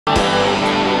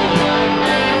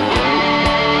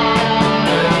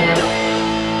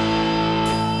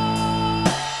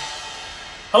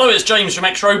Hello, it's James from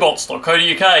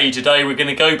XRobots.co.uk. Today we're going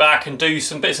to go back and do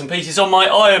some bits and pieces on my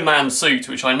Iron Man suit,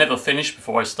 which I never finished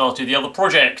before I started the other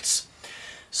projects.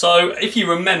 So, if you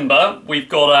remember, we've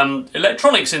got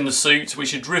electronics in the suit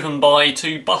which are driven by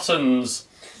two buttons.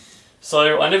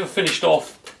 So I never finished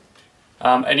off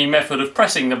any method of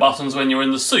pressing the buttons when you're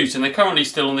in the suit, and they're currently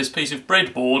still on this piece of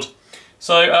breadboard.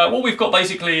 So what we've got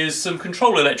basically is some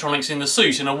control electronics in the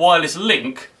suit and a wireless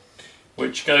link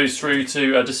which goes through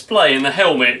to a display in the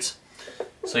helmet.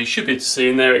 So you should be able to see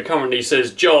in there it currently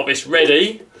says Jarvis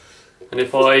ready, and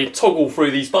if I toggle through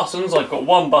these buttons, I've got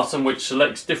one button which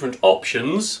selects different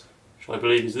options, which I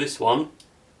believe is this one.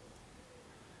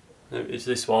 No, it's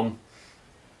this one.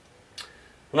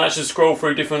 And that should scroll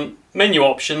through different menu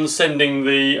options, sending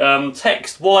the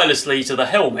text wirelessly to the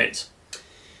helmet.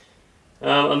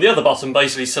 And the other button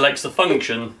basically selects the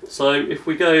function. So if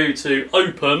we go to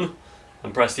open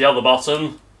and press the other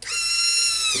button,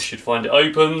 we should find it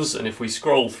opens, and if we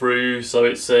scroll through, so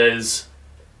it says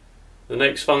the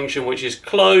next function, which is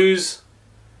close,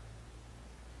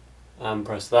 and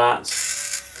press that,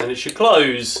 and it should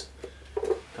close.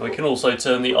 And we can also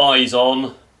turn the eyes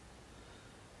on,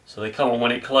 so they come on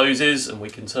when it closes, and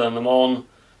we can turn them on.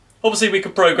 Obviously we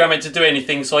could program it to do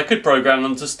anything, so I could program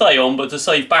them to stay on, but to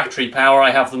save battery power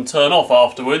I have them turn off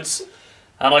afterwards.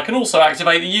 And I can also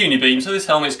activate the unibeam, so this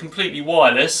helmet is completely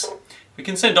wireless. We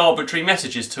can send arbitrary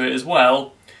messages to it as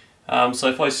well. So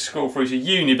if I scroll through to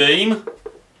unibeam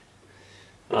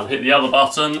and hit the other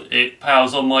button, it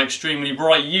powers on my extremely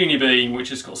bright unibeam, which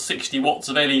has got 60 watts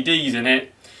of LEDs in it.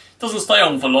 It doesn't stay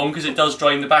on for long because it does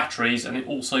drain the batteries, and it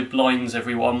also blinds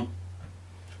everyone.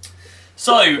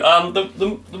 So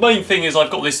the main thing is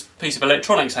I've got this piece of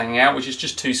electronics hanging out, which is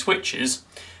just two switches.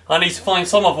 I need to find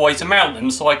some other way to mount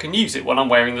them so I can use it when I'm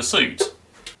wearing the suit.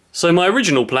 So my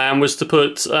original plan was to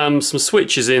put some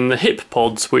switches in the hip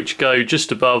pods, which go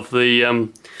just above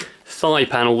the thigh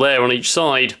panel there on each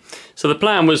side. So the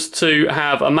plan was to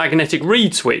have a magnetic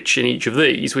reed switch in each of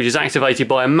these, which is activated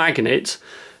by a magnet,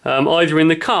 either in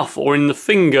the cuff or in the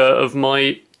finger of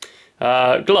my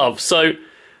glove. So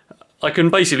I can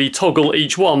basically toggle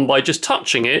each one by just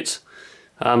touching it.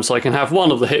 So I can have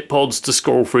one of the hip pods to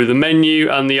scroll through the menu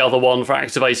and the other one for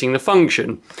activating the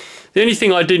function. The only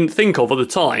thing I didn't think of at the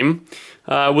time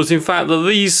was in fact that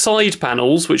these side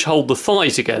panels, which hold the thigh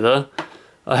together,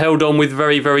 are held on with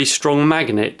very, very strong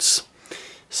magnets.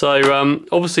 So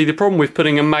obviously the problem with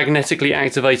putting a magnetically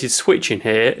activated switch in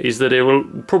here is that it will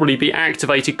probably be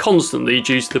activated constantly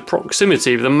due to the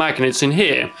proximity of the magnets in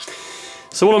here.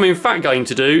 So what I'm in fact going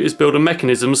to do is build a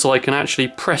mechanism so I can actually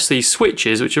press these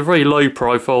switches, which are very low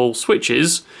profile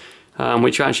switches,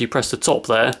 which you actually press the top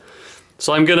there.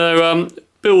 So I'm going to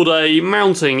build a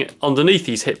mounting underneath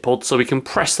these hip pods so we can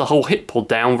press the whole hip pod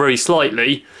down very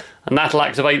slightly, and that'll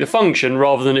activate the function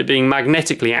rather than it being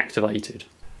magnetically activated.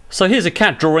 So here's a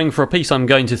CAD drawing for a piece I'm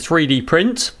going to 3D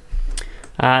print.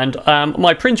 And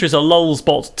my printer is a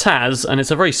Lulzbot TAS, and it's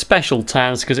a very special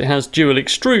TAS because it has dual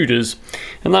extruders,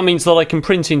 and that means that I can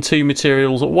print in two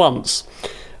materials at once.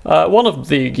 One of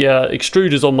the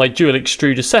extruders on my dual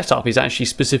extruder setup is actually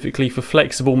specifically for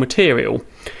flexible material.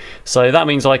 So that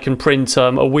means I can print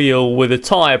a wheel with a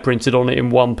tyre printed on it in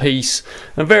one piece,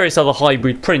 and various other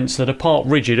hybrid prints that are part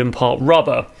rigid and part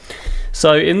rubber.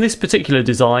 So in this particular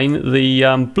design,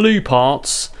 the blue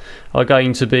parts are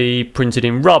going to be printed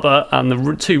in rubber, and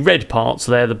the two red parts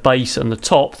there, the base and the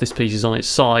top, this piece is on its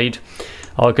side,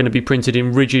 are going to be printed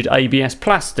in rigid ABS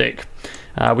plastic,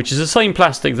 which is the same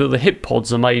plastic that the hip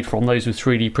pods are made from. Those were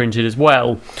 3D printed as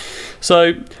well.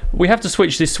 So we have to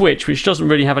switch this switch, which doesn't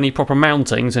really have any proper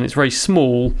mountings, and it's very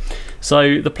small.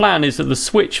 So the plan is that the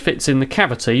switch fits in the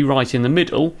cavity right in the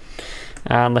middle,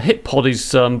 and the hip pod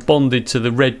is bonded to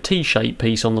the red T-shaped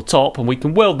piece on the top, and we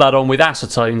can weld that on with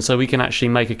acetone, so we can actually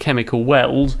make a chemical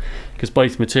weld because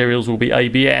both materials will be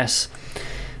ABS.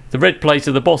 The red plate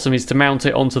at the bottom is to mount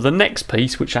it onto the next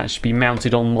piece, which actually be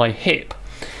mounted on my hip,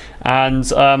 and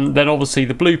then obviously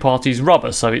the blue part is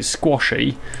rubber, so it's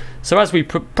squashy. So as we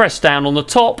press down on the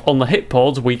top on the hip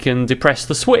pod, we can depress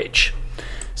the switch.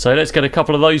 So let's get a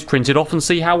couple of those printed off and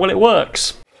see how well it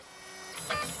works.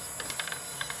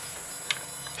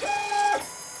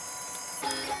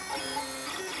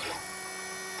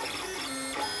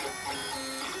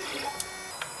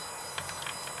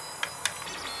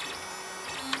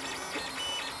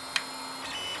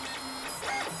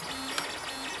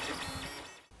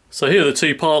 So here are the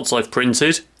two parts I've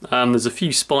printed. There's a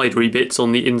few spidery bits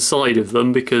on the inside of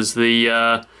them because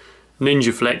the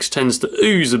Ninja Flex tends to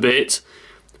ooze a bit,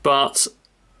 but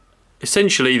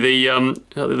essentially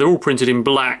they're all printed in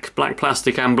black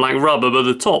plastic and black rubber, but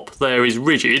the top there is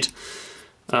rigid.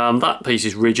 that piece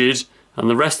is rigid and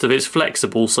the rest of it's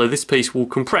flexible, so this piece will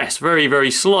compress very,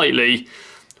 very slightly,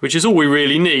 which is all we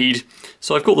really need.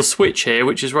 So I've got the switch here,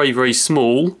 which is very, very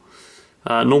small.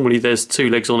 Normally there's 2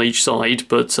 legs on each side,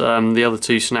 but the other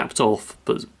 2 snapped off.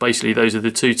 But basically those are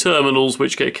the 2 terminals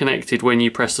which get connected when you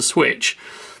press the switch.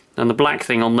 And the black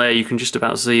thing on there you can just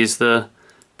about see is the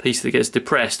piece that gets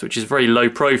depressed, which is very low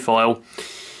profile.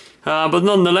 But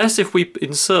nonetheless, if we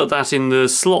insert that in the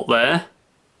slot there,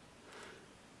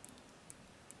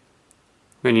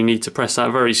 we only need to press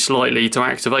that very slightly to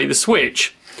activate the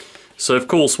switch. So of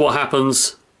course what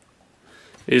happens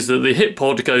is that the hip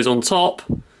pod goes on top,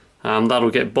 and that'll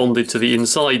get bonded to the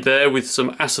inside there with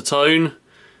some acetone,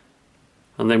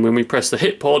 and then when we press the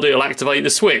hip pod it'll activate the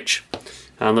switch,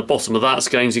 and the bottom of that's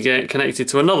going to get connected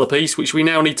to another piece which we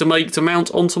now need to make to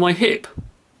mount onto my hip.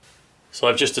 So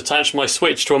I've just attached my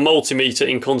switch to a multimeter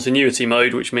in continuity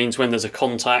mode, which means when there's a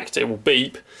contact it will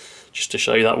beep, just to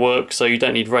show you that works. So you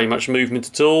don't need very much movement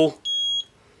at all,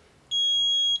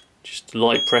 just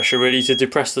light pressure really to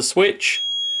depress the switch,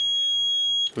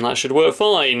 and that should work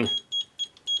fine.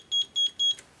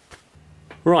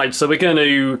 Right, so we're going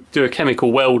to do a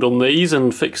chemical weld on these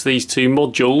and fix these 2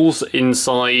 modules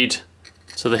inside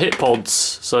to the hip pods.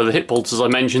 So the hip pods, as I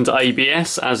mentioned, are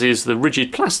ABS, as is the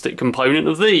rigid plastic component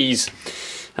of these.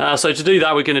 So to do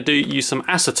that we're going to use some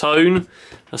acetone,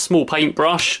 a small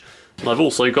paintbrush, and I've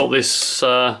also got this,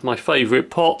 my favourite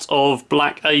pot of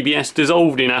black ABS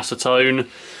dissolved in acetone.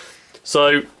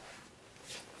 So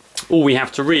all we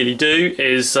have to really do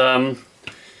is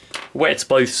wet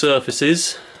both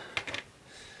surfaces.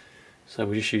 So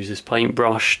we'll just use this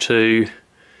paintbrush to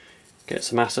get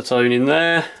some acetone in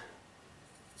there.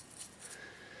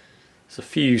 There's a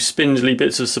few spindly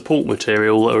bits of support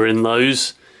material that are in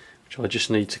those, which I just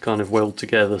need to kind of weld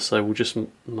together, so we'll just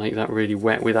make that really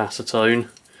wet with acetone.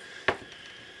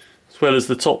 As well as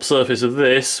the top surface of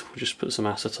this, we'll just put some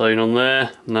acetone on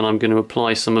there, and then I'm going to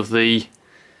apply some of the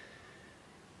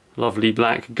lovely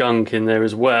black gunk in there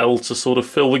as well to sort of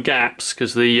fill the gaps,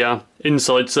 because the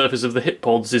inside surface of the hip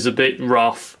pods is a bit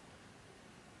rough.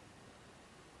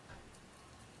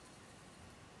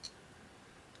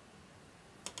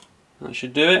 That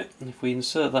should do it. And if we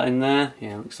insert that in there,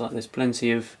 yeah, looks like there's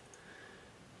plenty of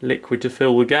liquid to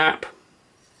fill the gap.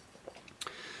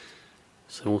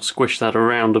 So we'll squish that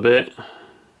around a bit.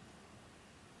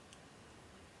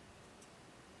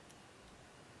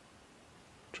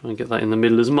 Try and get that in the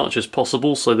middle as much as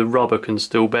possible so the rubber can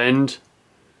still bend.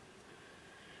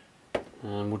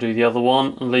 And we'll do the other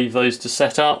one and leave those to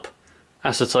set up.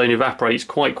 Acetone evaporates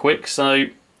quite quick, so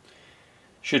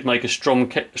should make a strong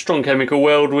chemical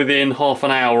weld within half an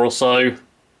hour or so.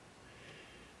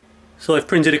 So I've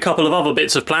printed a couple of other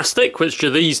bits of plastic, which are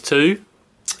these 2.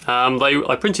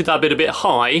 I printed that bit a bit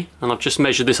high, and I've just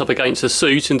measured this up against the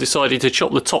suit and decided to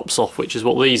chop the tops off, which is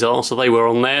what these are. So they were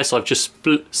on there, so I've just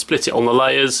split it on the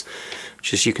layers,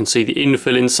 which, as you can see, the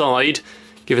infill inside,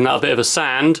 giving that a bit of a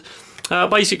sand.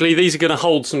 Basically these are going to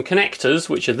hold some connectors,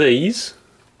 which are these.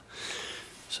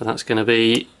 So that's going to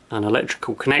be an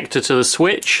electrical connector to the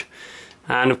switch,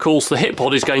 and of course the hip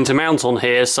pod is going to mount on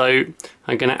here, so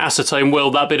I'm going to acetone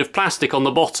weld that bit of plastic on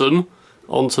the bottom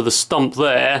onto the stump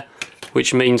there,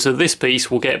 which means that this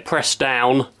piece will get pressed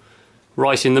down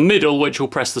right in the middle, which will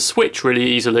press the switch really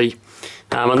easily.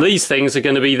 And these things are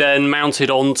going to be then mounted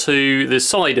onto the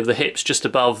side of the hips, just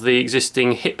above the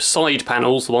existing hip side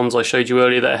panels, the ones I showed you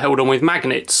earlier that are held on with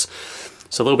magnets.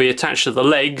 So they'll be attached to the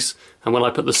legs, and when I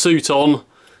put the suit on,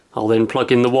 I'll then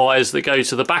plug in the wires that go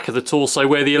to the back of the torso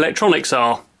where the electronics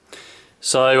are.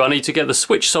 So I need to get the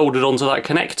switch soldered onto that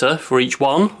connector for each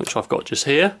one, which I've got just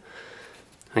here,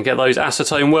 and get those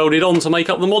acetone welded on to make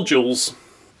up the modules.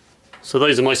 So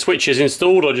those are my switches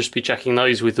installed. I'll just be checking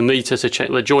those with the meter to check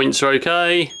the joints are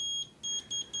okay.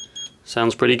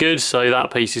 Sounds pretty good. So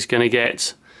that piece is going to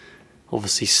get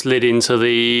obviously slid into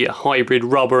the hybrid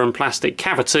rubber and plastic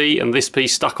cavity, and this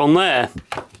piece stuck on there.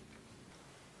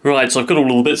 Right, so I've got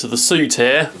all the bits of the suit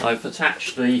here. I've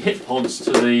attached the hip pods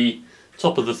to the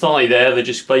top of the thigh there. They're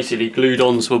just basically glued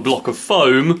onto a block of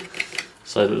foam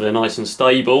so that they're nice and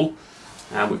stable.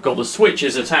 And we've got the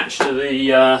switches attached to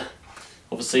the,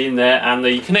 obviously in there, and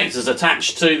the connectors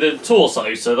attached to the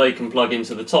torso so they can plug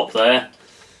into the top there.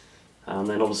 And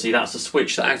then obviously that's the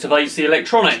switch that activates the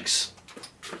electronics.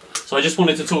 So I just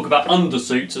wanted to talk about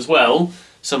undersuits as well.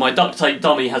 So my duct tape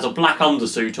dummy has a black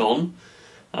undersuit on,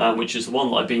 which is the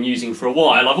one that I've been using for a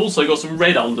while. I've also got some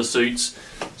red undersuits.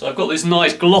 So I've got this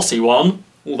nice glossy one,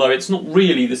 although it's not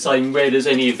really the same red as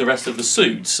any of the rest of the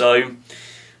suit. So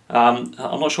I'm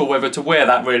not sure whether to wear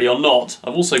that really or not.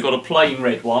 I've also got a plain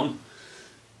red one,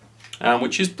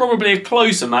 which is probably a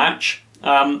closer match.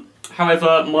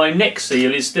 However, my neck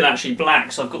seal is still actually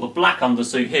black, so I've got the black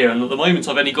undersuit here, and at the moment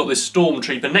I've only got this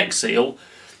Stormtrooper neck seal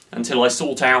until I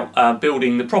sort out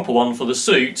building the proper one for the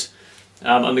suit,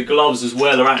 and the gloves as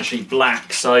well are actually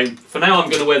black. So for now I'm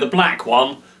going to wear the black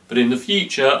one, but in the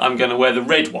future I'm going to wear the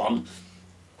red one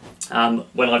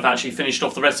when I've actually finished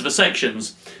off the rest of the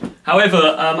sections.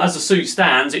 However, as the suit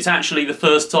stands, it's actually the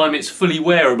first time it's fully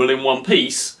wearable in one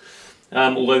piece.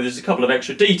 Although there's a couple of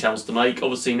extra details to make.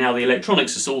 Obviously now the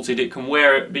electronics are sorted, it can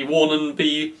be worn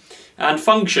and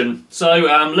function. So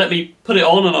let me put it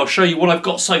on and I'll show you what I've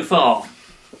got so far.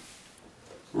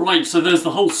 Right, so there's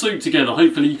the whole suit together.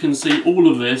 Hopefully you can see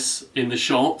all of this in the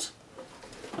shot.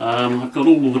 I've got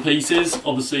all of the pieces.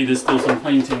 Obviously there's still some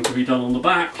painting to be done on the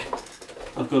back.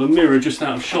 I've got a mirror just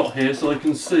out of shot here so I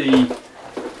can see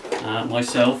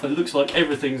myself. It looks like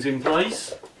everything's in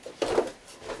place.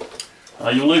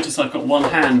 You'll notice I've got one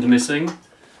hand missing,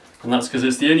 and that's because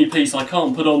it's the only piece I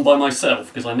can't put on by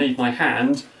myself, because I need my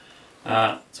hand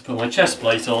to put my chest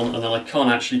plate on, and then I can't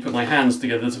actually put my hands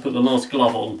together to put the last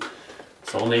glove on.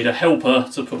 So I'll need a helper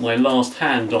to put my last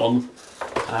hand on,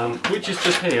 which is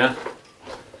just here.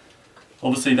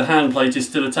 Obviously the hand plate is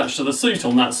still attached to the suit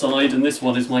on that side, and this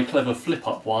one is my clever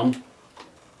flip-up one,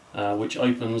 which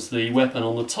opens the weapon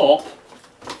on the top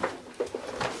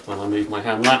when I move my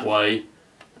hand that way.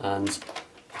 And if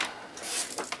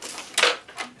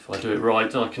I do it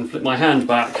right, I can flip my hand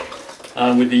back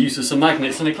with the use of some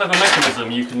magnets and a clever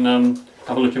mechanism. You can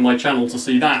have a look in my channel to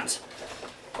see that.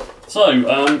 So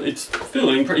it's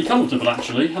feeling pretty comfortable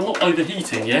actually. I'm not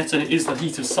overheating yet, and it is the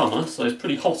heat of summer, so it's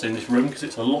pretty hot in this room because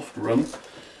it's a loft room.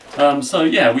 So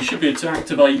yeah, we should be able to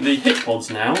activate the hip pods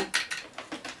now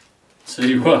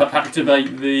to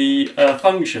activate the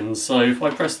functions. So if I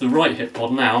press the right hip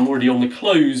pod now, I'm already on the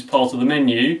close part of the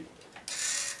menu,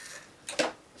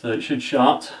 so it should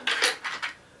shut.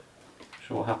 Not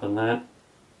sure what happened there.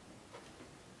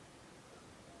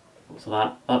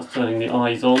 So that's turning the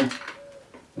eyes on. Let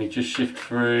me just shift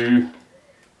through.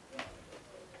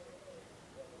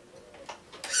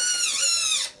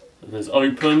 So there's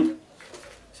open.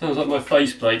 Sounds like my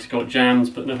faceplate's got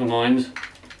jammed, but never mind.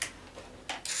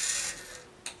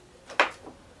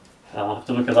 I'll have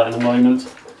to look at that in a moment.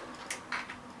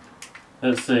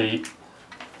 Let's see.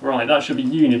 Right, that should be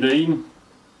unibeam.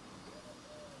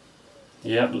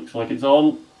 Yep, looks like it's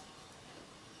on.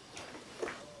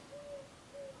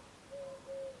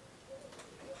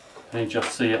 You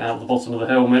just see it out the bottom of the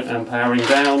helmet and powering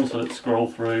down, so let's scroll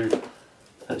through.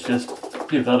 Let's just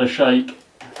give that a shake.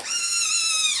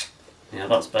 Yeah,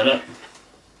 that's better.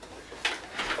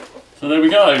 So there we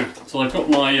go. So I've got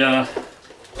my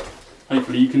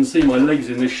hopefully you can see my legs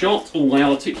in this shot, all my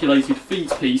articulated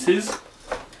feet pieces,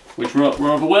 which were up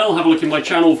rather well. Have a look in my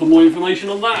channel for more information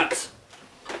on that.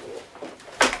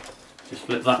 Just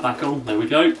flip that back on, there we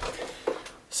go.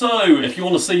 So, if you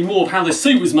want to see more of how this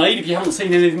suit was made, if you haven't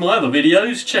seen any of my other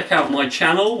videos, check out my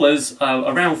channel. There's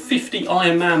around 50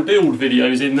 Iron Man build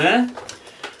videos in there.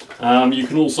 You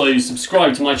can also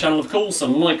subscribe to my channel, of course,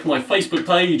 and like my Facebook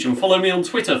page, and follow me on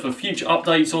Twitter for future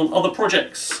updates on other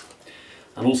projects.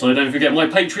 And also don't forget my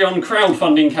Patreon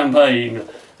crowdfunding campaign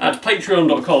at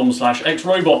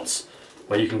patreon.com/XRobots,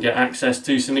 where you can get access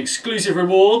to some exclusive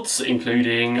rewards,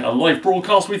 including a live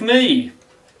broadcast with me.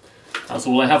 That's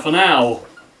all I have for now.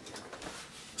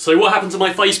 So what happened to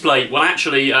my faceplate? Well,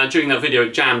 actually, during that video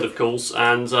it jammed, of course,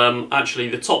 and actually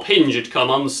the top hinge had come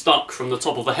unstuck from the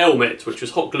top of the helmet, which was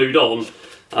hot glued on.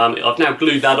 I've now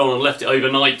glued that on and left it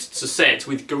overnight to set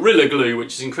with Gorilla Glue,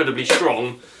 which is incredibly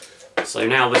strong. So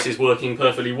now this is working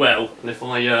perfectly well, and if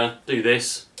I do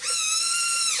this,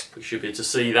 we should be able to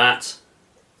see that.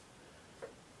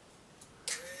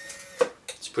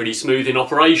 It's pretty smooth in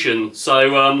operation.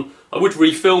 So I would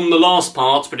refilm the last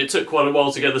part, but it took quite a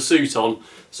while to get the suit on,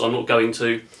 so I'm not going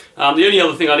to. The only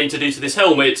other thing I need to do to this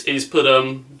helmet is put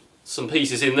some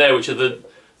pieces in there, which are the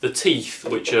teeth,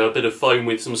 which are a bit of foam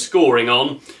with some scoring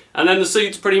on, and then the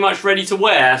suit's pretty much ready to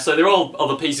wear. So there are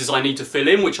other pieces I need to fill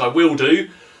in, which I will do.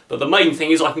 But the main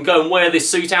thing is I can go and wear this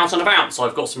suit out and about. So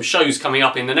I've got some shows coming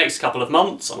up in the next couple of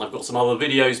months, and I've got some other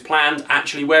videos planned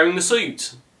actually wearing the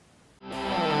suit.